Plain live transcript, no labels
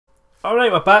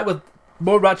Alright, we're back with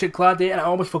more Ratchet Gladiator, and I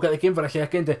almost forgot the game for a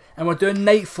second, and we're doing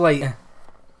Night Flight.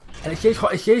 And it says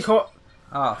hot,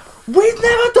 Oh. We've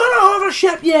never done a hover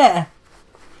ship yet!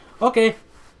 Okay.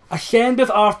 Ascend with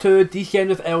R2, descend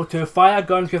with L2, fire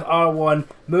guns with R1,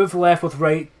 move left with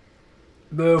right,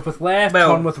 move with left,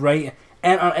 turn with right,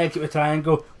 enter and exit with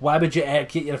triangle. Why would you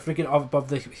exit? You're freaking up above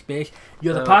the space.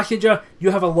 You're the passenger,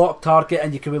 you have a locked target,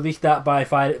 and you can release that by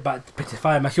fire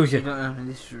missiles. You don't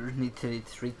need to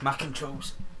read my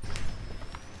controls.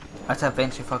 That's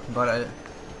eventually fucking got it out.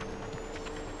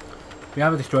 We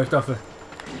have to destroy stuff.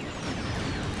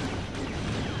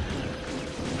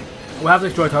 We have to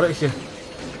destroy turrets here.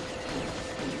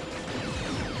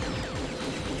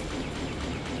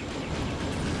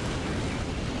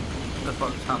 What the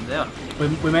fuck's happened there?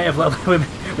 We might have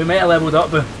we might have leveled up,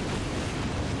 but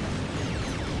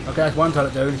okay, that's one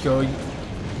turret down. So you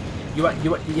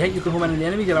think you can home in the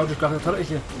enemies, and I'll just grab the turrets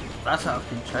here. That's what I've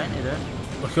been trying to do.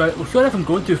 We're sure if I'm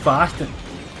going too fast.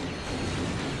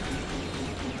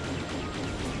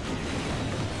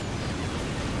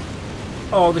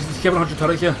 Oh, this is 700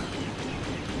 turrets here.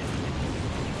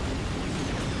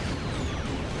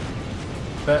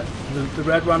 But the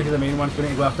red one is the main one, so we need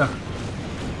to go after.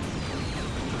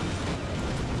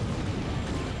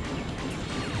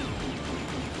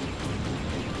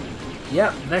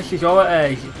 Yep, this is all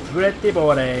it is. Pretty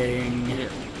boring. Yeah.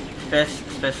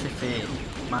 Especially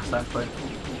for my standpoint.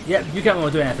 Yep, you can't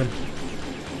really do anything.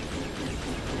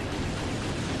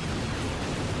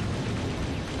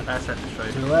 That's it,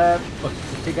 destroyed. To the left.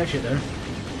 Let's take that shit down.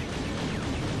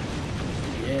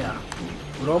 Yeah.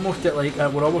 We're almost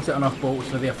at enough bolts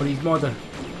for the freeze mod.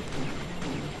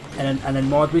 And then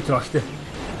mod we trust it.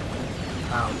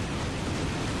 Ow.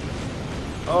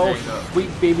 Oh, sweet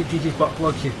baby Jesus butt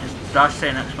plugs. Dash to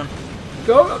the next one.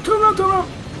 Go, turn around.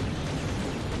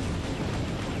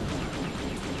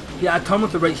 Yeah, I turn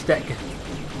with the right stick.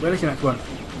 Where is the next one?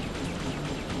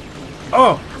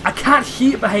 Oh, I can't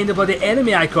see it behind the bloody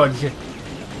enemy icons.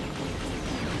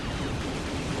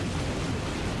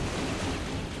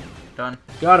 Done.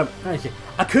 Got him. Nice.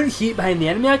 I couldn't see it behind the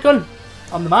enemy icon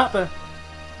on the map, but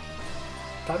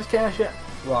that was kind of shit.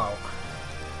 Wow.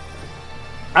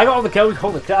 I got all the kills.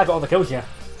 Holy crap, I got all the kills here.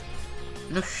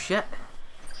 No shit.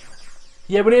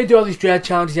 Yeah, we need to do all these dread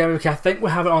challenges here because I think we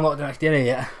haven't unlocked the next area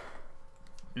yet.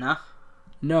 Nah.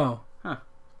 No. Huh.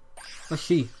 Let's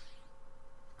see.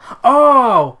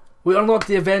 Oh! We unlocked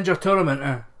the Avenger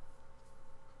tournament.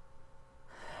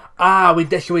 We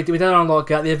did unlock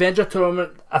that. The Avenger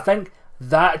tournament, I think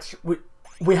that's...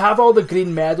 We have all the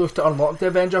green medals to unlock the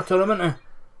Avenger tournament.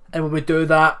 And when we do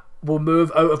that, we'll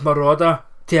move out of Marauder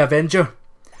to Avenger.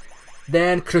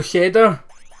 Then Crusader.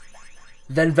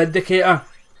 Then Vindicator.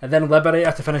 And then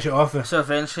Liberator to finish it off. So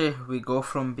eventually we go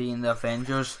from being the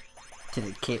Avengers to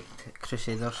the Caped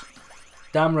Crusaders.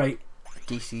 Damn right.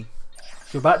 DC.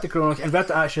 So back to Kronos,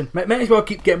 inverted action. Might as well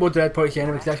keep getting more dread points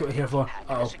anyway because that's what we're here for.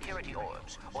 Uh-oh. Security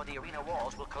orbs, or the arena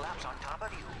walls will collapse on top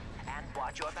of you. And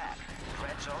watch your back.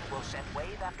 Dread zone will send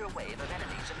wave after wave of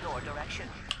enemies in your direction.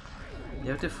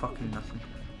 They'll do fucking nothing.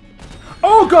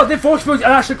 Oh god, they force fields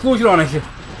are actually closing on us.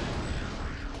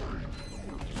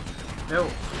 Well,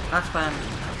 that's fine.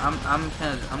 I'm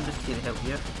just here to help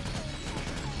you.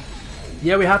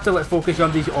 Yeah, we have to focus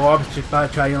on these orbs just by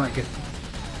trying like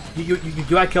you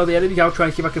I kill the enemies, I'll try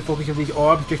and see if I can focus on these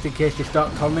orbs just in case they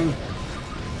start turning.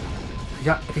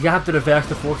 Because you have to reverse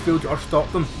the force fields or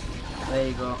stop them. There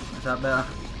you go. Is that better?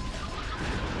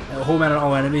 It'll home in on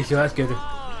all enemies, so that's good.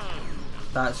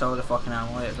 That's all the fucking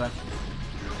ammo out again.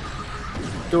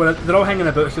 They're all hanging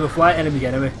about, so they'll fly at enemies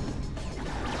anyway.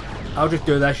 I'll just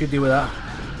do that, should deal with that.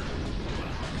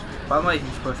 What am I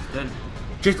even supposed to do?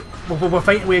 Just, we're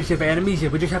fighting waves of enemies here,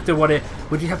 we just have to worry,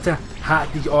 we just have to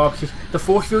hack these orbs. The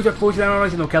force fields are closing in on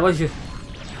us and they'll kill us. Yeah.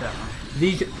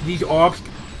 These orbs,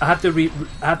 I have to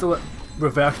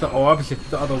reverse the orbs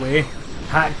the other way.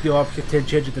 Hack the orbs to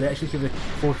change the direction so the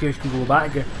force fields can go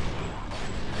back again.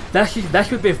 This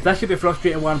should be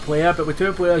frustrating one player, but with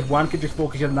two players, one can just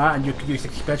focus on that and you can use the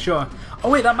speed shot. Oh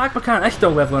wait, that magma cannon is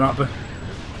still leveling up. Yeah.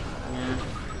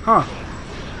 Huh.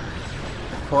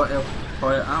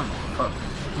 Ammo. Fuck.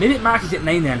 Maybe it maxes at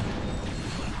 9 then.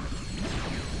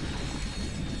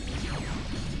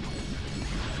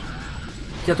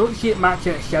 See, I don't see it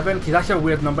maxing at 7 because that's a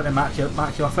weird number to max you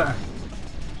off at.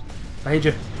 Behind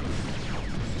you.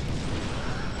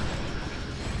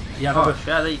 Yeah, oh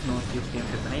shit, I didn't know if you came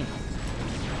from behind.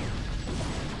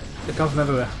 It comes from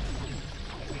everywhere.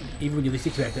 Even when you least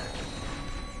expect it.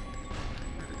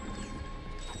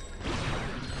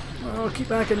 Oh, keep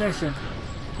back in this then.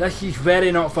 This is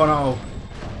very not fun at all.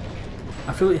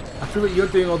 I feel like you're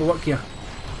doing all the work here.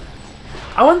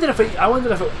 I wonder if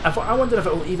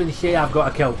it'll even say I've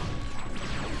got a kill.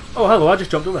 Oh, hello! I just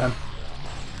jumped over him.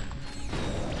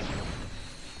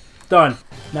 Done.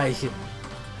 Nice.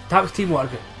 That was teamwork.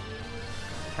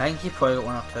 I think you probably got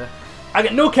 1 or 2. I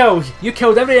got no kills. You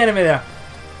killed every enemy there.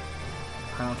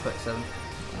 I'm on 27.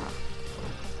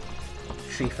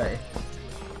 350.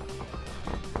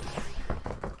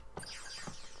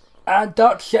 And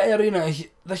Dark City Arena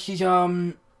this is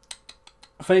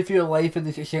fight for your life in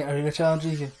the City Arena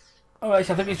challenges. Alright,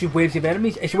 so I think it's just waves of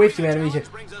enemies. It's waves of enemies.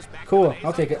 Cool,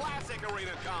 I'll take it.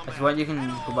 If you want, you can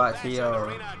go back to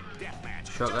your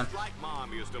shotgun.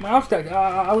 I'll stick to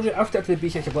the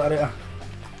B6 Obliterator.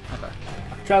 Okay.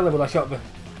 I'll try to level that shotgun.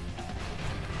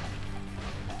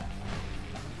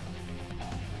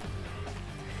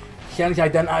 Since I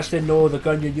didn't actually know the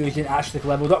gun you're using actually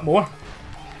leveled up more.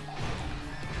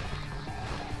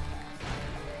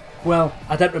 Well,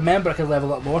 I didn't remember I could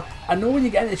level up more. I know when you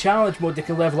get into challenge mode they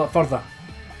can level up further.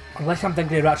 Unless I'm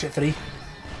thinking of Ratchet 3.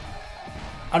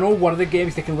 I know one of the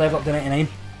games they can level up to 99.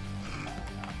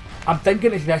 I'm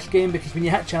thinking it's this game because when you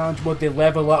hit challenge mode they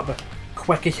level up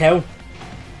quick as hell.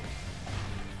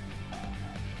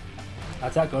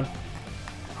 That's that gun.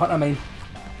 Hunter mine.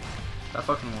 That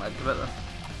fucking led to it though.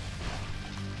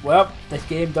 Well, this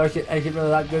game isn't really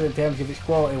that good in terms of its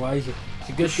quality wise. It's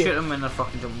a good Just shoot them when they're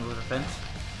fucking jumping over the fence.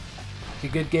 It's a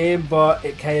good game, but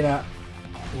it kinda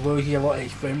loses a lot of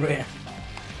its frame rate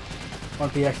on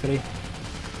PS3.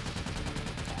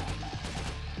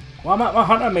 Well, my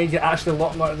hunter mines are actually a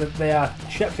lot more than they are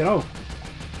ships, you know.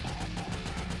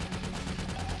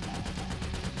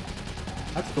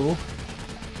 That's cool.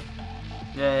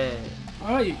 Yay.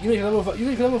 Alright, you need level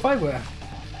 5 with it.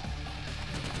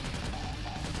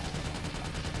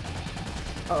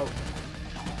 Uh oh.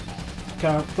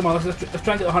 Come on, let's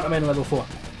try and get the hunter mine on level 4.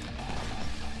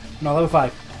 No, level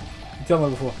 5. Until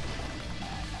level 4.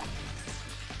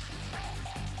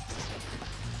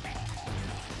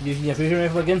 Using your fusion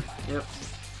rifle again? Yep.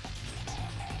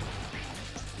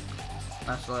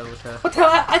 That's level 2. What the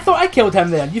hell? I thought I killed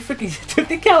him then. You freaking took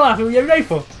the kill off him with your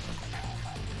rifle.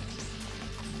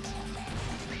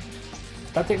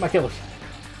 Don't take my kills.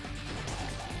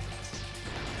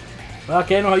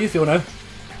 Okay, I know how you feel now.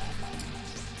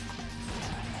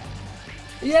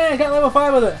 Yeah, I got level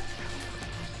 5 with it.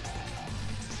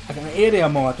 I got an area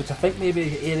mod, which I think maybe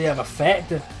is area of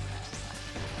effect.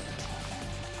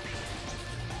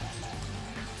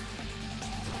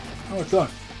 Oh, it's gone.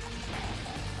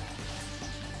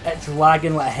 It's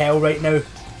lagging like hell right now.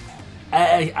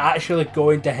 It is actually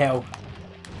going to hell.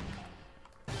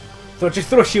 So just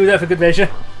throw a shield out for good measure.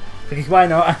 Because why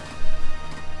not?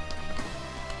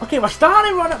 Okay, we're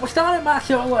starting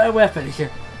maxing out a lot of weapons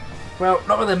here. Well,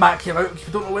 not really maxing out because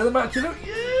we don't know where they're maxing out.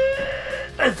 Yeah!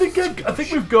 I think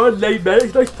we've gone 9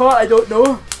 minutes this part, I don't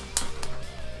know.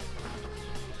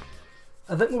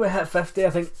 I think when we hit 50, I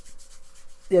think...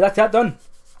 Yeah, that's that done.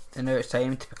 And now it's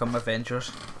time to become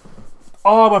Avengers.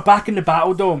 Oh, we're back in the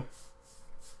Battle Dome.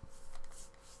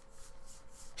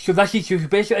 So this is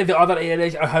basically the other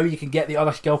areas are how you can get the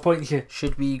other skill points here.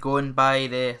 Should we go and buy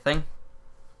the thing?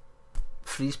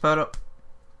 Freeze power up?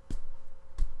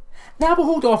 Nah, we'll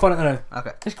hold off on it now.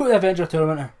 Okay. Let's go to the Avenger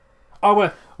tournament now.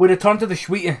 Oh, we return to the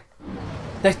suite.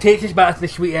 This takes us back to the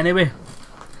suite anyway.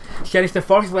 Since the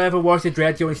first level was the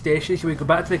Dread Zone station, so we go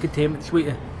back to the containment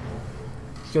suite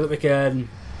so that we can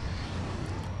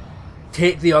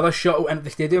take the other shuttle into the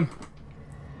stadium.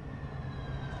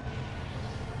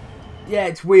 Yeah,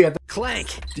 it's weird.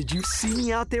 Clank, did you see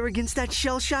me out there against that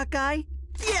shell shock guy?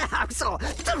 Yeah, I saw.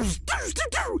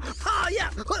 Oh, yeah.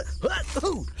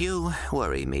 You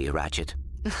worry me, Ratchet.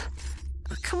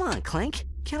 Come on, Clank.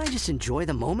 Can't I just enjoy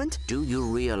the moment? Do you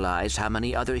realize how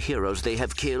many other heroes they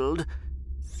have killed?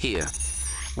 Here,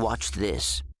 watch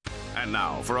this. And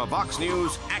now for a Vox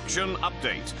News action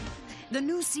update. The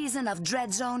new season of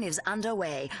Dread Zone is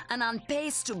underway and on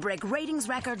pace to break ratings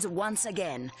records once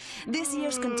again. This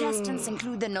year's contestants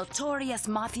include the notorious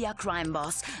mafia crime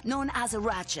boss known as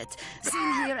Ratchet,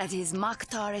 seen here at his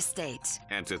Mokhtar estate.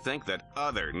 And to think that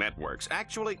other networks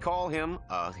actually call him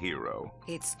a hero.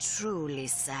 It's truly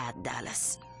sad,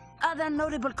 Dallas. Other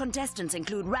notable contestants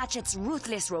include Ratchet's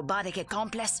ruthless robotic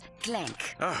accomplice,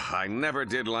 Clank. I never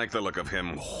did like the look of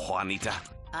him, Juanita.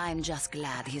 I'm just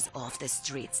glad he's off the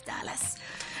streets, Dallas.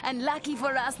 And lucky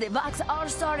for us, the Vox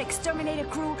All-Star Exterminator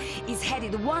crew is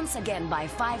headed once again by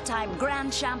 5-time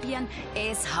Grand Champion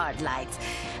Ace Hardlight.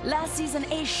 Last season,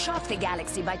 Ace shocked the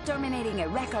galaxy by terminating a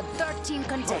record 13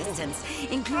 contestants,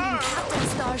 including Captain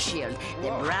Starshield, the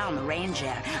Brown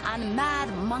Ranger, and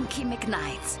Mad Monkey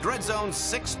McKnight. Dread Zone's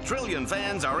 6 trillion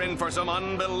fans are in for some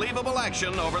unbelievable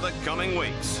action over the coming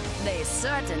weeks. They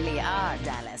certainly are,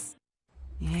 Dallas.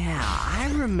 Yeah,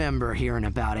 I remember hearing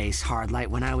about Ace Hardlight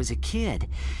when I was a kid.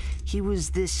 He was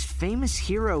this famous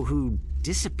hero who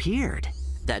disappeared.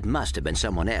 That must have been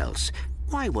someone else.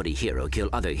 Why would a hero kill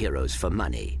other heroes for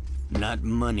money? Not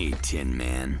money, Tin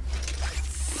Man.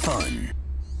 Fun.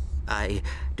 I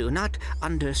do not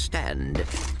understand.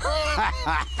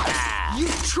 You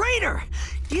traitor!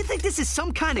 Do you think this is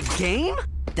some kind of game?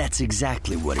 That's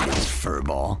exactly what it is,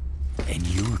 Furball. And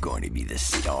you're going to be the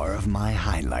star of my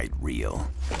highlight reel.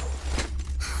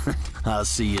 I'll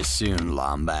see you soon,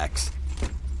 Lombax.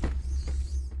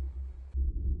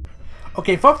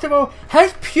 Okay, first of all,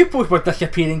 his pupils were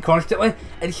disappearing constantly.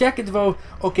 And second of all,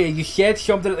 okay, you said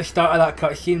something at the start of that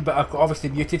cutscene, but I've obviously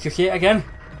muted, so say it again.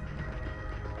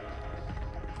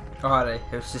 Alright,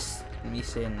 it was just me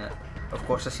saying that. Of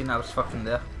course I seen I was fucking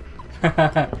there.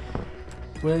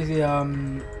 Where's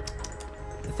the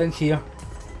thing here?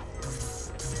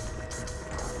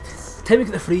 Time to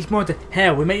get the freeze mod.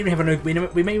 Hell, we might even have a new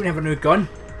we might even have a new gun.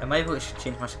 Am I able to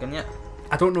change my skin yet?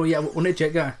 I don't know yet. We'll need to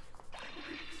check that.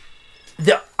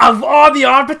 The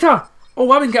Arbiter.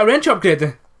 Oh, I can get a wrench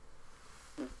upgrade.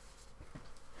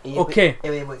 Okay.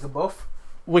 Are we able to go both?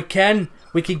 We can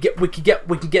get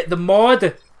the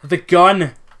mod, the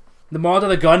gun, the mod of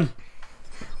the gun.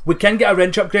 We can get a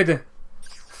wrench upgrade.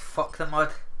 Fuck the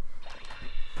mod.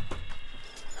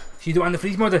 So you don't want the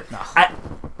freeze mod? No.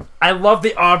 I love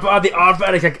the Arbiter. The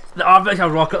Arbiter is a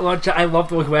rocket launcher. I love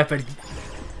those weapons.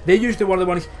 They usually one of the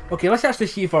ones. Okay, let's actually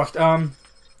see first.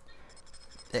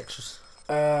 Extras.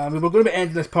 We were going to be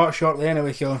ending this part shortly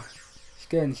anyway, so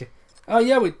skins. Oh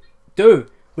yeah, we do.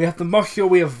 We have the Muscle,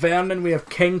 we have Vernon, we have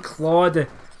King Claude,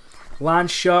 Land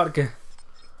Shark.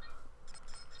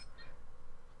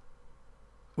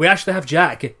 We actually have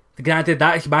Jack. Granted,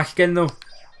 that is my skin though.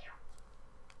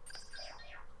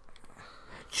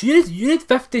 So you need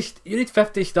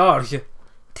 50 stars To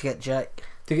get Jack.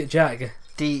 to get Jack.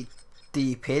 Do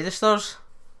you pay the stars?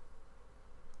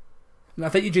 I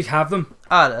think you just have them.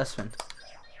 Ah, that's one.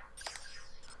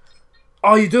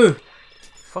 Oh, you do.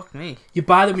 Fuck me. You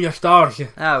buy them with your stars.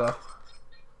 Ah well.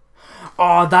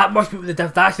 Oh, that must be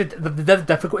that's the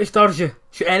difficulty stars.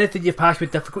 So anything you've passed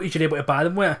with difficulties, you're able to buy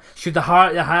them with. So the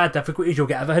higher difficulties, you'll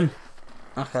get everything.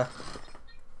 Okay.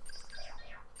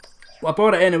 Well, I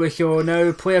bought it anyway, so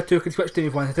now player 2 can switch to me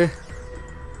if you wanted to.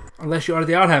 Unless you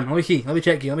already are him. Let me see. Let me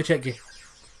check you.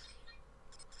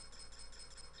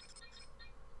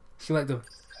 Select them.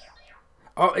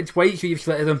 Oh, it's white, so you've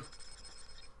selected them.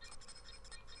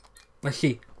 Let's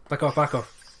see. Back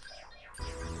off.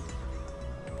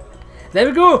 There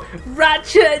we go!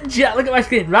 Ratchet and Jack! Look at my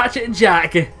screen. Ratchet and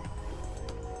Jack.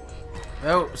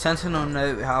 Well, since I know now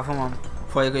that we have them, I'm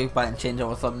probably going to go back and change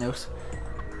all the thumbnails.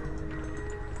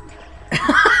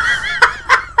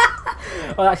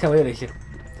 Oh, that's hilarious.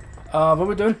 What are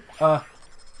we doing?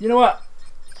 You know what?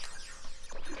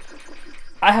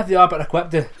 I have the Arbiter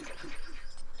equipped.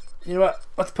 You know what?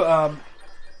 Let's put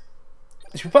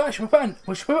should we put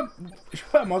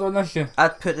a mod on this?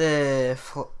 I'd put the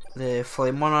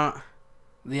flame one on it.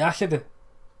 The acid?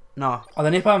 No. Or the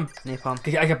napalm? Napalm.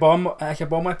 Because it's a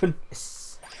bomb weapon.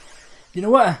 You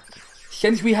know what?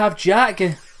 Since we have Jack,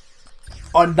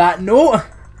 on that note,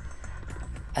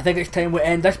 I think it's time we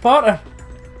end this part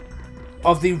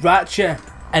of the Ratchet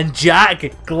and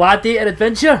Jack Gladiator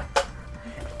adventure.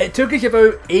 It took us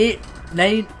about 8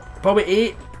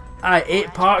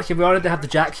 parts if we already have the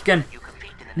Jack skin.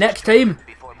 Next time,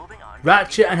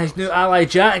 Ratchet and his new ally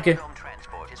Jack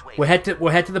will head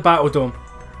to the Battle Dome.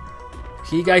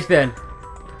 See you guys then.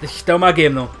 This is still my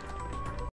game though.